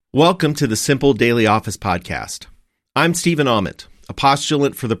Welcome to the Simple Daily Office Podcast. I'm Stephen Ament, a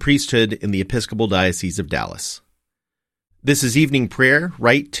postulant for the priesthood in the Episcopal Diocese of Dallas. This is evening prayer,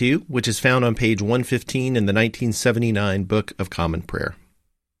 Rite 2, which is found on page 115 in the 1979 Book of Common Prayer.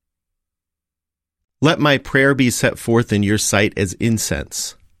 Let my prayer be set forth in your sight as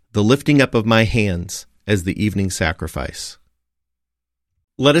incense, the lifting up of my hands as the evening sacrifice.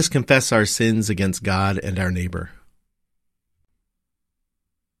 Let us confess our sins against God and our neighbor.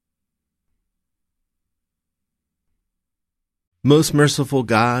 Most merciful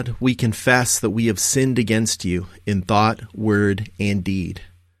God, we confess that we have sinned against you in thought, word, and deed,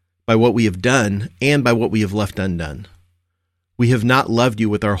 by what we have done and by what we have left undone. We have not loved you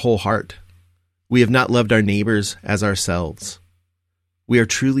with our whole heart. We have not loved our neighbors as ourselves. We are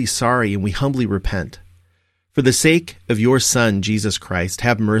truly sorry and we humbly repent. For the sake of your Son, Jesus Christ,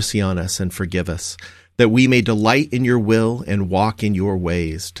 have mercy on us and forgive us, that we may delight in your will and walk in your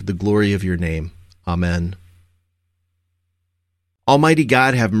ways, to the glory of your name. Amen. Almighty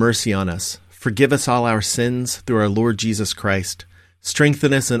God, have mercy on us. Forgive us all our sins through our Lord Jesus Christ.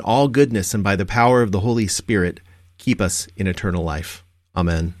 Strengthen us in all goodness, and by the power of the Holy Spirit, keep us in eternal life.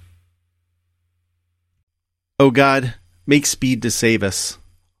 Amen. O God, make speed to save us.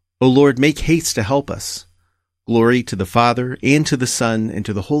 O Lord, make haste to help us. Glory to the Father, and to the Son, and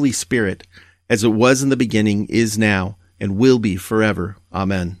to the Holy Spirit, as it was in the beginning, is now, and will be forever.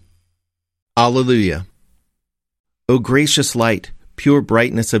 Amen. Alleluia. O gracious light, pure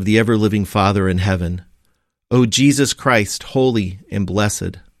brightness of the ever-living Father in heaven, O Jesus Christ, holy and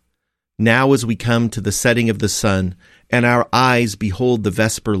blessed, now as we come to the setting of the sun, and our eyes behold the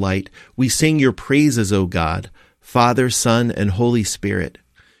vesper light, we sing your praises, O God, Father, Son, and Holy Spirit.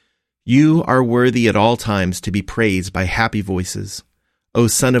 You are worthy at all times to be praised by happy voices, O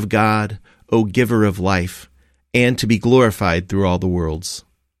Son of God, O Giver of life, and to be glorified through all the worlds.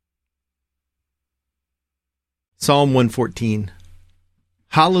 Psalm 114.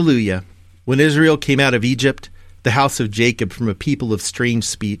 Hallelujah! When Israel came out of Egypt, the house of Jacob from a people of strange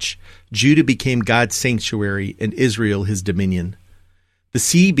speech, Judah became God's sanctuary and Israel his dominion. The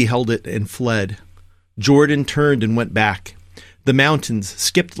sea beheld it and fled. Jordan turned and went back. The mountains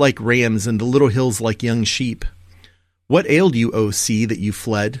skipped like rams and the little hills like young sheep. What ailed you, O sea, that you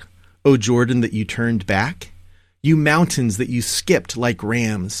fled? O Jordan, that you turned back? You mountains, that you skipped like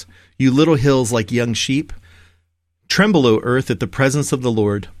rams, you little hills like young sheep? Tremble, O earth, at the presence of the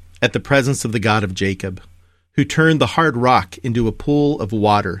Lord, at the presence of the God of Jacob, who turned the hard rock into a pool of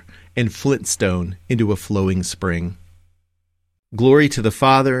water and flint stone into a flowing spring. Glory to the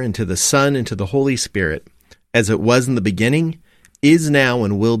Father, and to the Son, and to the Holy Spirit, as it was in the beginning, is now,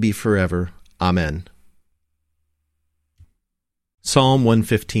 and will be forever. Amen. Psalm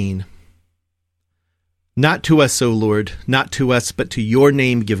 115. Not to us, O Lord, not to us, but to your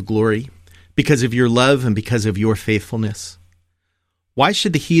name give glory, because of your love and because of your faithfulness. Why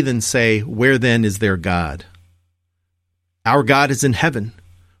should the heathen say, where then is their God? Our God is in heaven.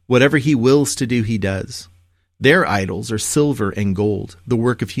 Whatever he wills to do, he does. Their idols are silver and gold, the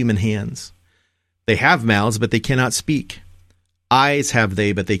work of human hands. They have mouths, but they cannot speak. Eyes have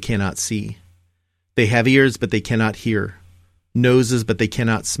they, but they cannot see. They have ears, but they cannot hear. Noses, but they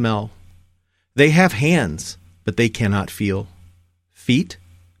cannot smell. They have hands, but they cannot feel. Feet,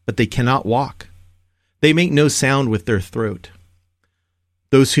 but they cannot walk. They make no sound with their throat.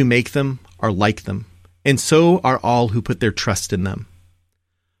 Those who make them are like them, and so are all who put their trust in them.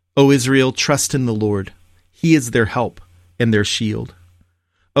 O Israel, trust in the Lord. He is their help and their shield.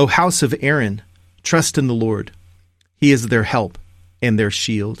 O house of Aaron, trust in the Lord. He is their help and their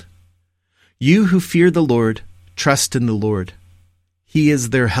shield. You who fear the Lord, trust in the Lord. He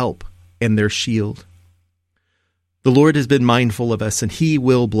is their help and their shield. The Lord has been mindful of us, and he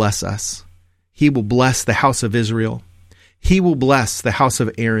will bless us. He will bless the house of Israel. He will bless the house of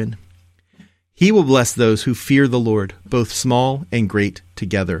Aaron. He will bless those who fear the Lord, both small and great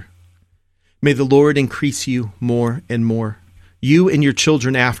together. May the Lord increase you more and more, you and your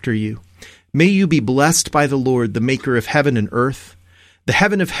children after you. May you be blessed by the Lord, the maker of heaven and earth. The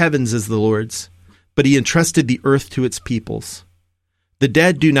heaven of heavens is the Lord's, but he entrusted the earth to its peoples. The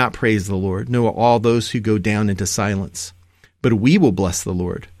dead do not praise the Lord, nor all those who go down into silence. But we will bless the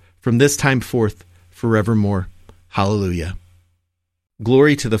Lord from this time forth forevermore. Hallelujah.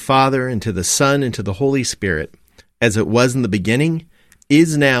 Glory to the Father, and to the Son, and to the Holy Spirit, as it was in the beginning,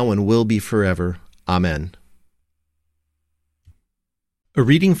 is now, and will be forever. Amen. A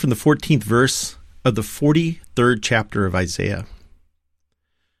reading from the 14th verse of the 43rd chapter of Isaiah.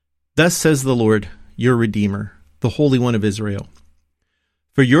 Thus says the Lord, your Redeemer, the Holy One of Israel.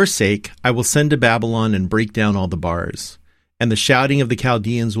 For your sake I will send to Babylon and break down all the bars, and the shouting of the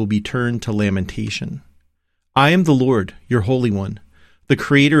Chaldeans will be turned to lamentation. I am the Lord, your Holy One, the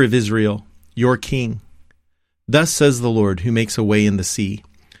Creator of Israel, your King. Thus says the Lord, who makes a way in the sea,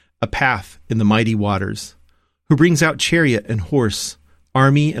 a path in the mighty waters, who brings out chariot and horse,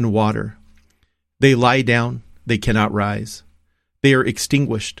 army and water. They lie down, they cannot rise. They are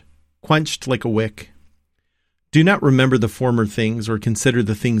extinguished, quenched like a wick. Do not remember the former things or consider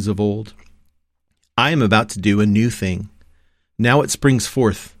the things of old. I am about to do a new thing. Now it springs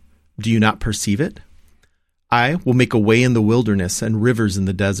forth. Do you not perceive it? I will make a way in the wilderness and rivers in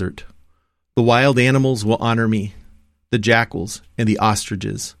the desert. The wild animals will honor me, the jackals and the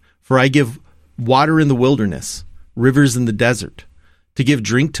ostriches, for I give water in the wilderness, rivers in the desert, to give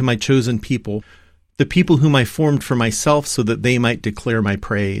drink to my chosen people, the people whom I formed for myself so that they might declare my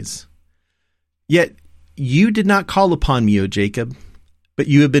praise. Yet you did not call upon me, O Jacob, but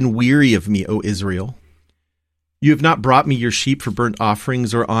you have been weary of me, O Israel. You have not brought me your sheep for burnt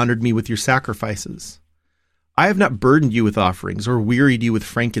offerings or honored me with your sacrifices. I have not burdened you with offerings or wearied you with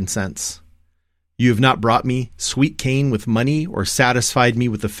frankincense. You have not brought me sweet cane with money or satisfied me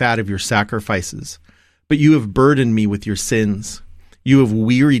with the fat of your sacrifices, but you have burdened me with your sins. You have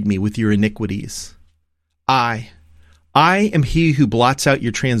wearied me with your iniquities. I am he who blots out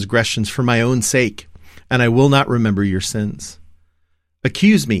your transgressions for my own sake, and I will not remember your sins.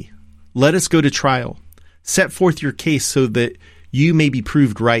 Accuse me, let us go to trial. Set forth your case so that you may be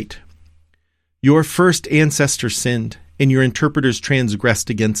proved right. Your first ancestors sinned, and your interpreters transgressed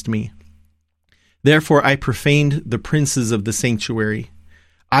against me. Therefore I profaned the princes of the sanctuary.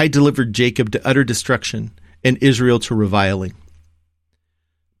 I delivered Jacob to utter destruction, and Israel to reviling.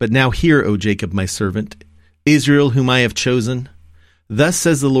 But now hear, O Jacob, my servant, Israel, whom I have chosen. Thus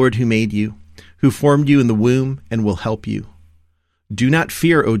says the Lord who made you, who formed you in the womb and will help you. Do not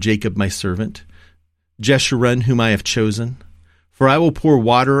fear, O Jacob, my servant, Jeshurun, whom I have chosen, for I will pour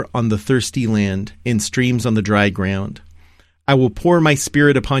water on the thirsty land and streams on the dry ground. I will pour my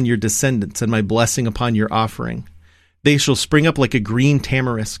spirit upon your descendants and my blessing upon your offering. They shall spring up like a green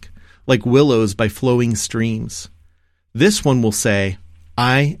tamarisk, like willows by flowing streams. This one will say,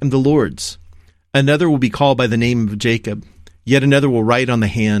 I am the Lord's. Another will be called by the name of Jacob. Yet another will write on the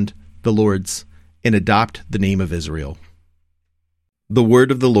hand, the Lord's, and adopt the name of Israel. The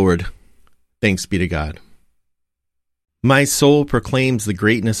word of the Lord. Thanks be to God. My soul proclaims the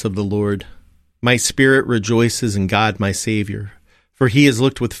greatness of the Lord. My spirit rejoices in God my Savior, for he has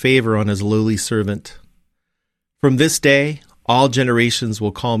looked with favor on his lowly servant. From this day, all generations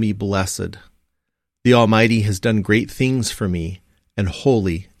will call me blessed. The Almighty has done great things for me, and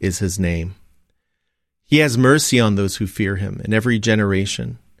holy is his name. He has mercy on those who fear him in every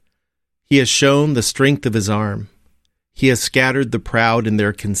generation. He has shown the strength of his arm. He has scattered the proud in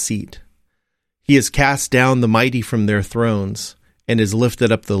their conceit. He has cast down the mighty from their thrones, and has lifted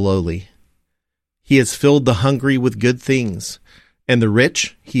up the lowly. He has filled the hungry with good things, and the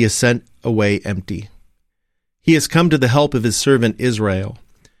rich he has sent away empty. He has come to the help of his servant Israel,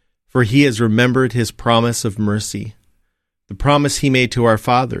 for he has remembered his promise of mercy, the promise he made to our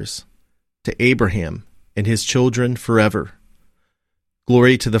fathers, to Abraham and his children forever.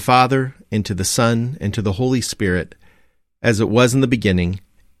 Glory to the Father, and to the Son, and to the Holy Spirit, as it was in the beginning,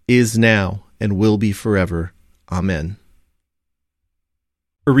 is now, and will be forever. Amen.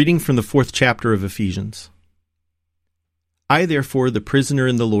 A reading from the 4th chapter of Ephesians. I, therefore, the prisoner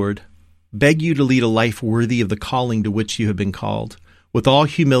in the Lord, beg you to lead a life worthy of the calling to which you have been called, with all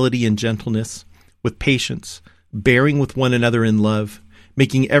humility and gentleness, with patience, bearing with one another in love,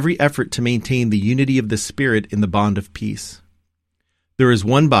 making every effort to maintain the unity of the Spirit in the bond of peace. There is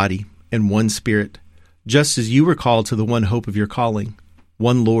one body and one Spirit, just as you were called to the one hope of your calling,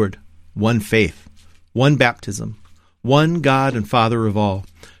 one Lord, one faith, one baptism, one God and Father of all,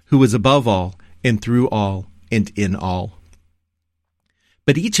 who is above all, and through all, and in all.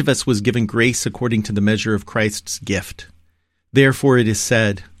 But each of us was given grace according to the measure of Christ's gift. Therefore it is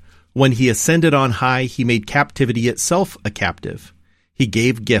said, when he ascended on high, he made captivity itself a captive. He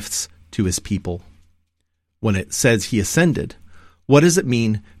gave gifts to his people. When it says he ascended, what does it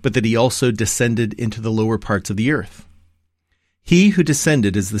mean but that he also descended into the lower parts of the earth? He who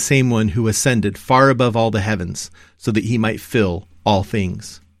descended is the same one who ascended far above all the heavens, so that he might fill all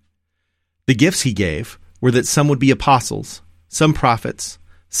things. The gifts he gave were that some would be apostles, some prophets,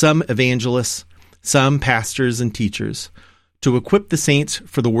 some evangelists, some pastors and teachers, to equip the saints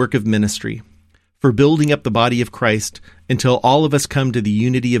for the work of ministry, for building up the body of Christ, until all of us come to the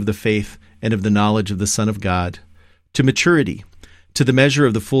unity of the faith and of the knowledge of the Son of God, to maturity, to the measure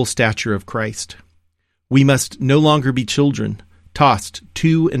of the full stature of Christ. We must no longer be children, tossed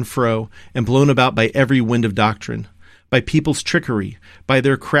to and fro and blown about by every wind of doctrine, by people's trickery, by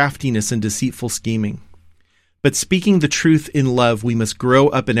their craftiness and deceitful scheming. But speaking the truth in love, we must grow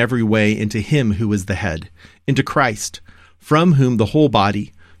up in every way into Him who is the head, into Christ, from whom the whole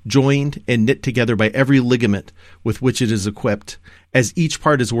body, joined and knit together by every ligament with which it is equipped, as each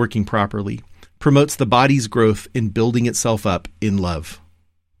part is working properly, promotes the body's growth in building itself up in love.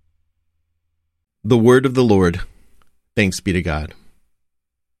 The word of the Lord. Thanks be to God.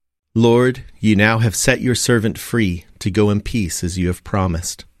 Lord, you now have set your servant free to go in peace as you have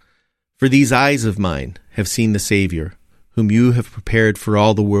promised. For these eyes of mine have seen the Savior, whom you have prepared for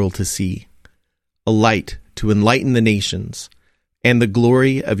all the world to see, a light to enlighten the nations, and the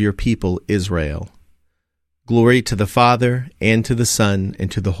glory of your people Israel. Glory to the Father, and to the Son, and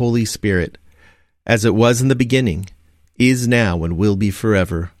to the Holy Spirit, as it was in the beginning, is now, and will be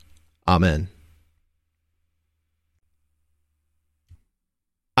forever. Amen.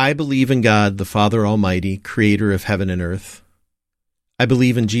 I believe in God, the Father Almighty, creator of heaven and earth. I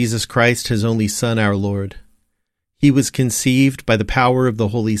believe in Jesus Christ, his only Son, our Lord. He was conceived by the power of the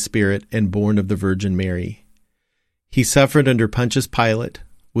Holy Spirit and born of the Virgin Mary. He suffered under Pontius Pilate,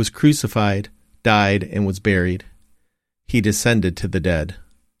 was crucified, died, and was buried. He descended to the dead.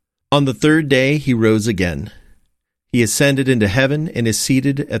 On the third day he rose again. He ascended into heaven and is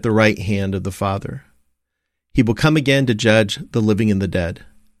seated at the right hand of the Father. He will come again to judge the living and the dead.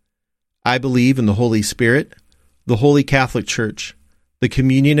 I believe in the Holy Spirit, the Holy Catholic Church, the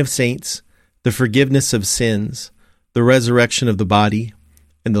communion of saints, the forgiveness of sins, the resurrection of the body,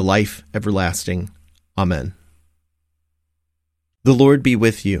 and the life everlasting. Amen. The Lord be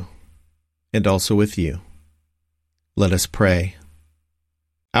with you, and also with you. Let us pray.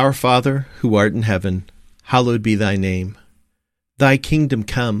 Our Father, who art in heaven, hallowed be thy name. Thy kingdom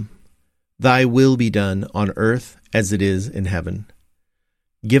come, thy will be done on earth as it is in heaven.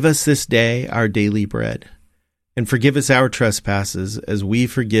 Give us this day our daily bread, and forgive us our trespasses as we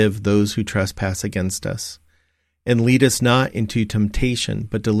forgive those who trespass against us. And lead us not into temptation,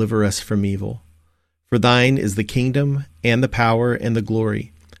 but deliver us from evil. For thine is the kingdom, and the power, and the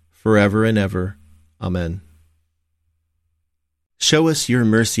glory, forever and ever. Amen. Show us your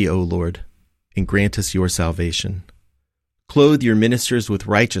mercy, O Lord, and grant us your salvation. Clothe your ministers with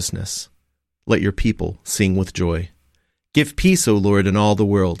righteousness. Let your people sing with joy. Give peace, O Lord, in all the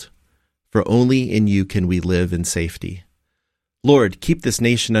world, for only in you can we live in safety. Lord, keep this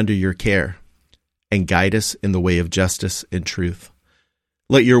nation under your care, and guide us in the way of justice and truth.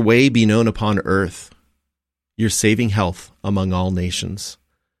 Let your way be known upon earth, your saving health among all nations.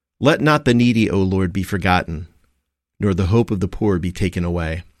 Let not the needy, O Lord, be forgotten, nor the hope of the poor be taken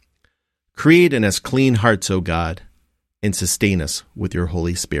away. Create in us clean hearts, O God, and sustain us with your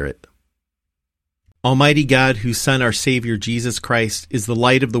Holy Spirit. Almighty God, whose Son, our Savior, Jesus Christ, is the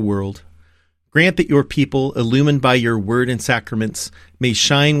light of the world, grant that your people, illumined by your word and sacraments, may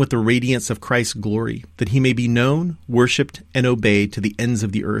shine with the radiance of Christ's glory, that he may be known, worshipped, and obeyed to the ends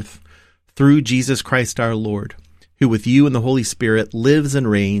of the earth, through Jesus Christ our Lord, who with you and the Holy Spirit lives and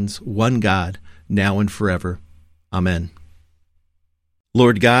reigns, one God, now and forever. Amen.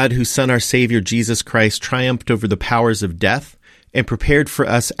 Lord God, whose Son, our Savior, Jesus Christ, triumphed over the powers of death and prepared for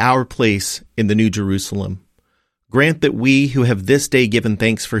us our place in the New Jerusalem, grant that we who have this day given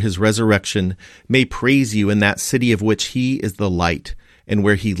thanks for his resurrection may praise you in that city of which he is the light, and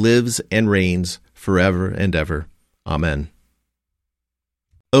where he lives and reigns forever and ever. Amen.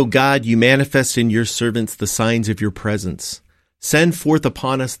 O God, you manifest in your servants the signs of your presence. Send forth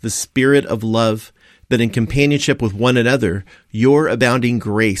upon us the spirit of love, that in companionship with one another, your abounding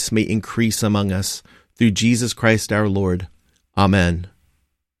grace may increase among us, through Jesus Christ our Lord. Amen.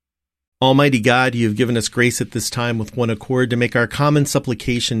 Almighty God, you have given us grace at this time with one accord to make our common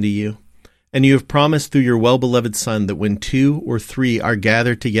supplication to you. And you have promised through your well-beloved Son that when 2 or 3 are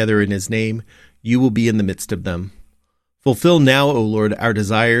gathered together in his name, you will be in the midst of them. Fulfill now, O Lord, our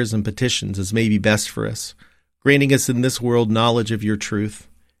desires and petitions as may be best for us, granting us in this world knowledge of your truth,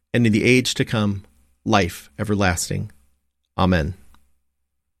 and in the age to come, life everlasting. Amen.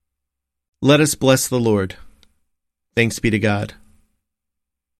 Let us bless the Lord. Thanks be to God.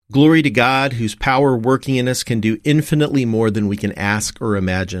 Glory to God, whose power working in us can do infinitely more than we can ask or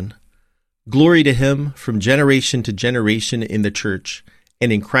imagine. Glory to him from generation to generation in the church,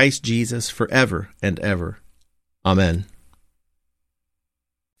 and in Christ Jesus forever and ever. Amen.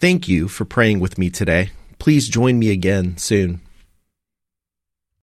 Thank you for praying with me today. Please join me again soon.